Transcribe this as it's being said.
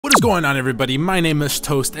What is going on, everybody? My name is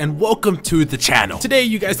Toast and welcome to the channel. Today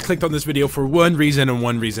you guys clicked on this video for one reason and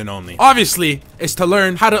one reason only. Obviously, it's to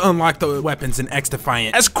learn how to unlock the weapons in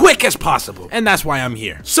XDefiant as quick as possible, and that's why I'm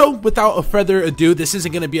here. So without further ado, this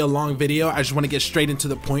isn't going to be a long video. I just want to get straight into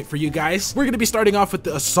the point for you guys. We're going to be starting off with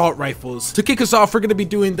the assault rifles. To kick us off, we're going to be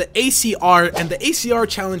doing the ACR, and the ACR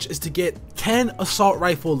challenge is to get 10 assault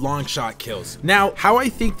rifle long shot kills. Now, how I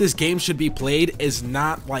think this game should be played is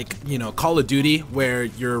not like, you know, Call of Duty where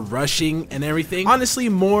you're rushing and everything. Honestly,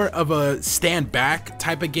 more of a stand back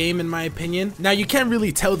type of game in my opinion. Now, you can't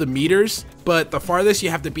really tell the meters, but the farthest you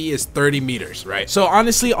have to be is 30 meters, right? So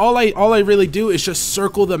honestly, all I really do is just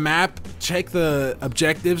circle the map, check the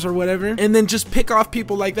objectives or whatever, and then just pick off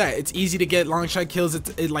people like that. It's easy to get long shot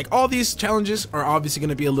kills. Like all these challenges are obviously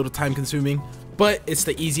going to be a little time consuming, but it's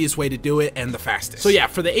the easiest way to do it and the fastest. So yeah,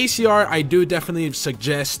 for the ACR, I do definitely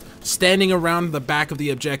suggest standing around the back of the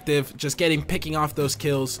objective, just picking off those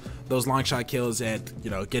kills, those long shot kills, and you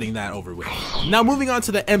know, getting that over with. Now moving on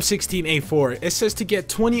to the M16A4, it says to get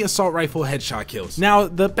 20 assault rifle headshot kills. Now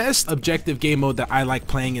the best objective game mode that I like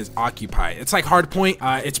playing is Occupy. It's like hardpoint.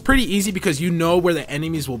 It's pretty easy because you know where the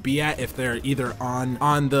enemies will be at if they're either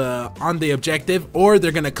on the objective or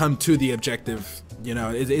they're gonna come to the objective. You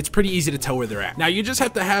know, it's pretty easy to tell where they're at. Now, you just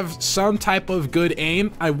have to have some type of good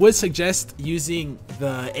aim. I would suggest using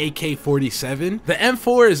the AK-47. The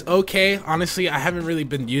M4 is okay. Honestly, I haven't really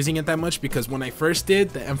been using it that much because when I first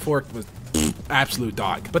did, the M4 was absolute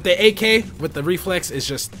dog. But the AK with the reflex is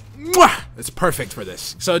just, it's perfect for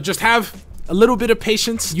this. So just have a little bit of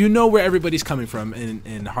patience. You know where everybody's coming from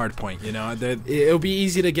in hardpoint. You know that it'll be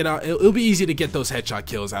easy to get out. It'll be easy to get those headshot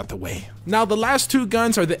kills out the way. Now the last two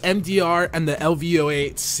guns are the MDR and the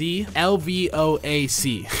LVOAC.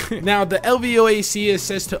 Now the LVOAC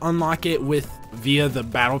says to unlock it via the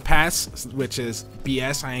battle pass, which is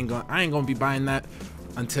BS. I ain't gonna be buying that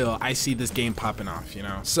until I see this game popping off, you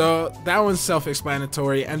know. So that one's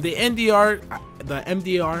self-explanatory, and the MDR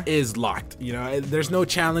is locked. You know, there's no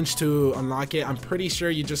challenge to unlock it. I'm pretty sure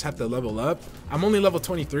you just have to level up. I'm only level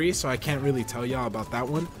 23, so I can't really tell y'all about that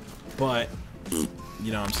one, but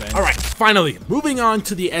you know what I'm saying. All right, finally, moving on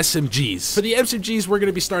to the SMGs. For the SMGs, we're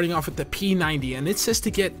gonna be starting off with the P90, and it says to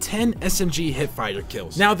get 10 SMG hipfire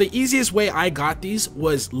kills. Now, the easiest way I got these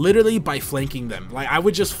was literally by flanking them. Like, I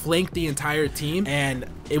would just flank the entire team, and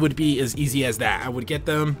it would be as easy as that. I would get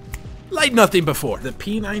them like nothing before. The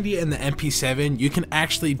P90 and the MP7, you can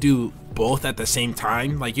actually do both at the same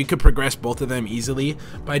time. Like, you could progress both of them easily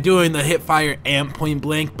by doing the hipfire and point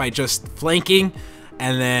blank by just flanking,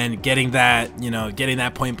 and then getting that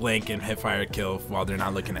point blank and hipfire kill while they're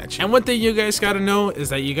not looking at you. And one thing you guys gotta know is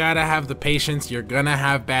that you gotta have the patience. You're gonna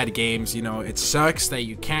have bad games. You know, it sucks that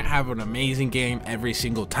you can't have an amazing game every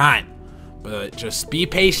single time, but just be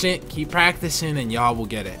patient, keep practicing, and y'all will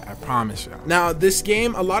get it. I promise y'all. Now, this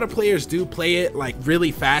game, a lot of players do play it like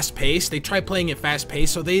really fast paced. They try playing it fast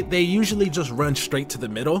paced, so they usually just run straight to the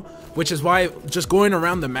middle, which is why just going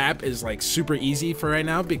around the map is like super easy for right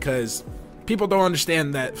now, because people don't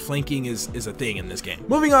understand that flanking is a thing in this game.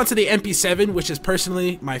 Moving on to the MP7, which is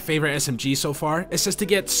personally my favorite SMG so far. It says to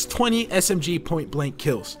get 20 SMG point blank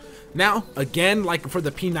kills. Now, again, like for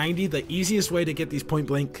the P90, the easiest way to get these point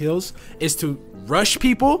blank kills is to rush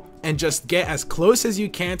people and just get as close as you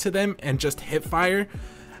can to them and just hip fire,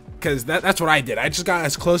 because that's what I did. I just got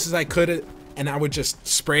as close as I could and I would just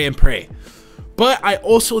spray and pray. But I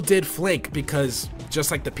also did flank because, just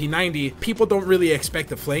like the P90, people don't really expect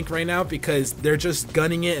to flank right now because they're just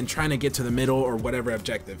gunning it and trying to get to the middle or whatever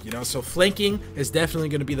objective, you know? So flanking is definitely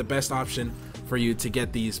going to be the best option for you to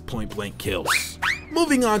get these point blank kills.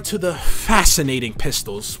 Moving on to the fascinating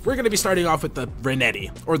pistols, we're going to be starting off with the Renetti,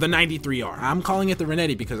 or the 93R. I'm calling it the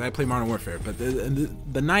Renetti because I play Modern Warfare, but the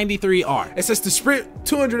 93R. It says to sprint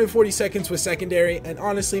 240 seconds with secondary, and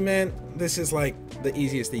honestly, man, this is like the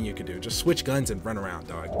easiest thing you can do. Just switch guns and run around,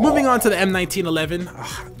 dog. Moving on to the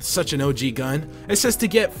M1911, such an OG gun. It says to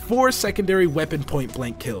get 4 secondary weapon point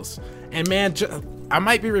blank kills. And man, I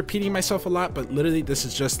might be repeating myself a lot, but literally this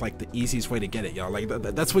is just like the easiest way to get it, y'all. Like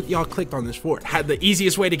that's what y'all clicked on this for. Had the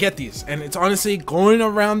easiest way to get these, and it's honestly going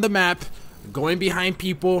around the map, going behind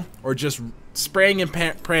people, or just spraying and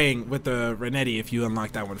praying with the Renetti if you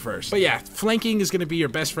unlock that one first. But yeah, flanking is going to be your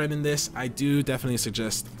best friend in this. I do definitely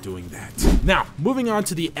suggest doing that. Now, moving on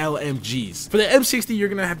to the LMGs. For the M60, you're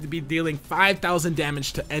going to have to be dealing 5,000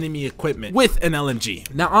 damage to enemy equipment with an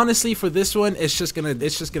LMG. Now, honestly, for this one, it's just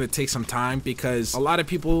gonna take some time because a lot of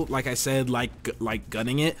people, like I said, like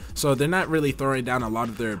gunning it, so they're not really throwing down a lot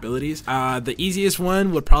of their abilities. The easiest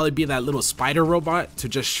one would probably be that little spider robot, to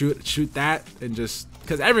just shoot that and just,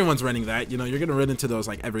 because everyone's running that, you know, you're gonna run into those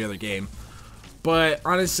like every other game. But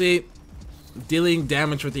honestly, dealing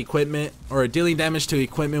damage with equipment or dealing damage to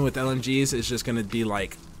equipment with LMGs is just gonna be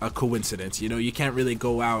like a coincidence. You know, you can't really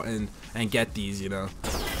go out and get these, you know.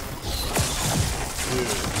 Dude.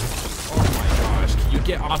 Oh my gosh, can you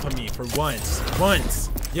get off of me for once?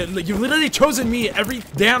 You've literally chosen me every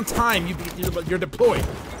damn time you're deployed.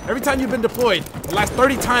 Every time you've been deployed, the last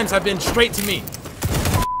 30 times have been straight to me.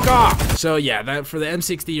 Off. So yeah, that for the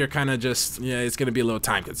M60, you're kind of just, yeah, it's gonna be a little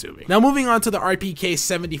time consuming. Now moving on to the RPK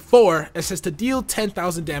 74, it says to deal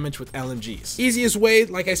 10,000 damage with LMGs. Easiest way,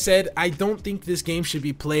 like I said, I don't think this game should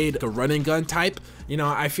be played the run and gun type. You know,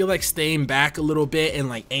 I feel like staying back a little bit and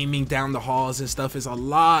like aiming down the halls and stuff is a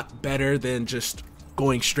lot better than just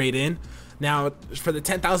going straight in. Now, for the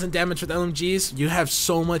 10,000 damage with LMGs, you have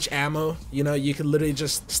so much ammo. You know, you can literally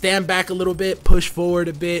just stand back a little bit, push forward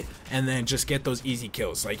a bit, and then just get those easy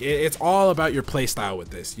kills. Like, it's all about your play style with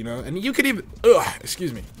this, you know? And you could even,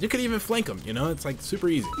 you could even flank them, you know? It's like super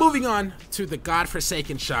easy. Moving on to the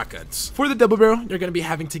godforsaken shotguns. For the double barrel, you're gonna be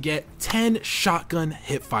having to get 10 shotgun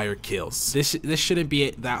hipfire kills. This shouldn't be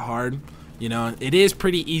that hard. You know, it is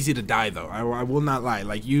pretty easy to die though. I will not lie.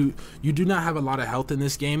 Like you do not have a lot of health in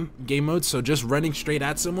this game mode, so just running straight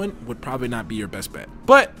at someone would probably not be your best bet.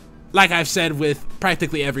 But like I've said with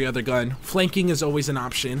practically every other gun, flanking is always an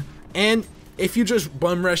option. And if you just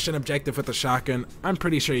bum rush an objective with a shotgun, I'm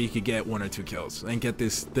pretty sure you could get 1 or 2 kills and get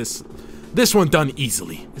this one done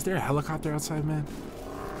easily. Is there a helicopter outside, man?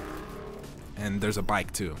 And there's a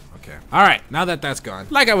bike too. Okay. All right, now that that's gone,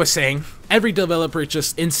 like I was saying, every developer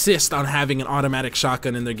just insists on having an automatic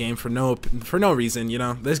shotgun in their game for no reason. You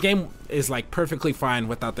know, this game is like perfectly fine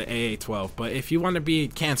without the AA-12, but if you want to be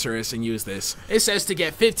cancerous and use this, it says to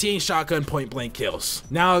get 15 shotgun point blank kills.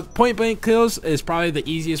 Now, point blank kills is probably the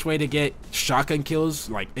easiest way to get shotgun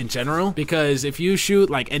kills, like in general, because if you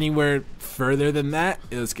shoot like anywhere further than that,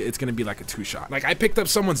 it's gonna be like a 2-shot. Like I picked up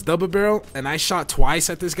someone's double barrel and I shot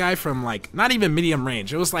twice at this guy from like not even medium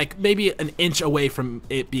range. It was like maybe an inch away from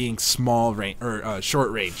it being small range or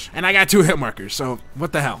short range, and I got 2 hit markers. So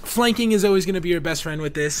what the hell? Flanking is always gonna be your best friend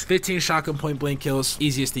with this. 15 shotgun point blank kills,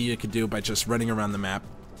 easiest thing you could do by just running around the map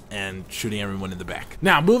and shooting everyone in the back.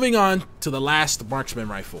 Now moving on to the last marksman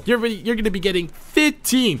rifle, you're gonna be getting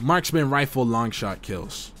 15 marksman rifle long shot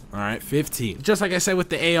kills. All right, 15. Just like I said with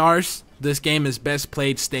the ARs, this game is best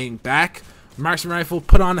played staying back. Marksman rifle,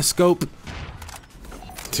 put on a scope.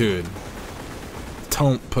 Dude,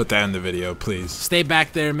 don't put that in the video, please. Stay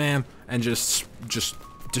back there, man, and just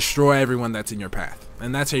destroy everyone that's in your path.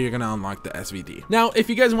 And that's how you're gonna unlock the SVD. Now, if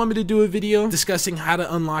you guys want me to do a video discussing how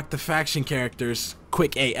to unlock the faction characters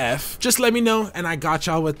quick AF, just let me know and I got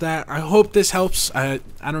y'all with that. I hope this helps. I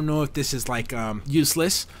don't know if this is like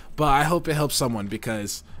useless, but I hope it helps someone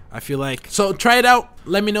because I feel like, so try it out.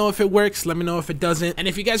 Let me know if it works. Let me know if it doesn't. And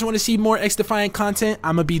if you guys want to see more XDefiant content,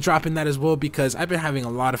 I'm gonna be dropping that as well because I've been having a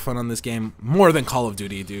lot of fun on this game, more than Call of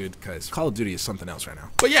Duty, dude, because Call of Duty is something else right now.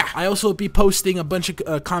 But yeah, I also be posting a bunch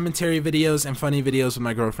of commentary videos and funny videos with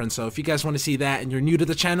my girlfriend. So if you guys want to see that and you're new to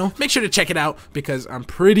the channel, make sure to check it out because I'm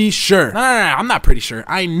pretty sure, no, I'm not pretty sure,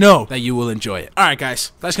 I know that you will enjoy it. All right,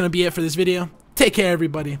 guys, that's gonna be it for this video. Take care,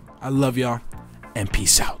 everybody. I love y'all and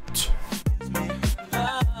peace out.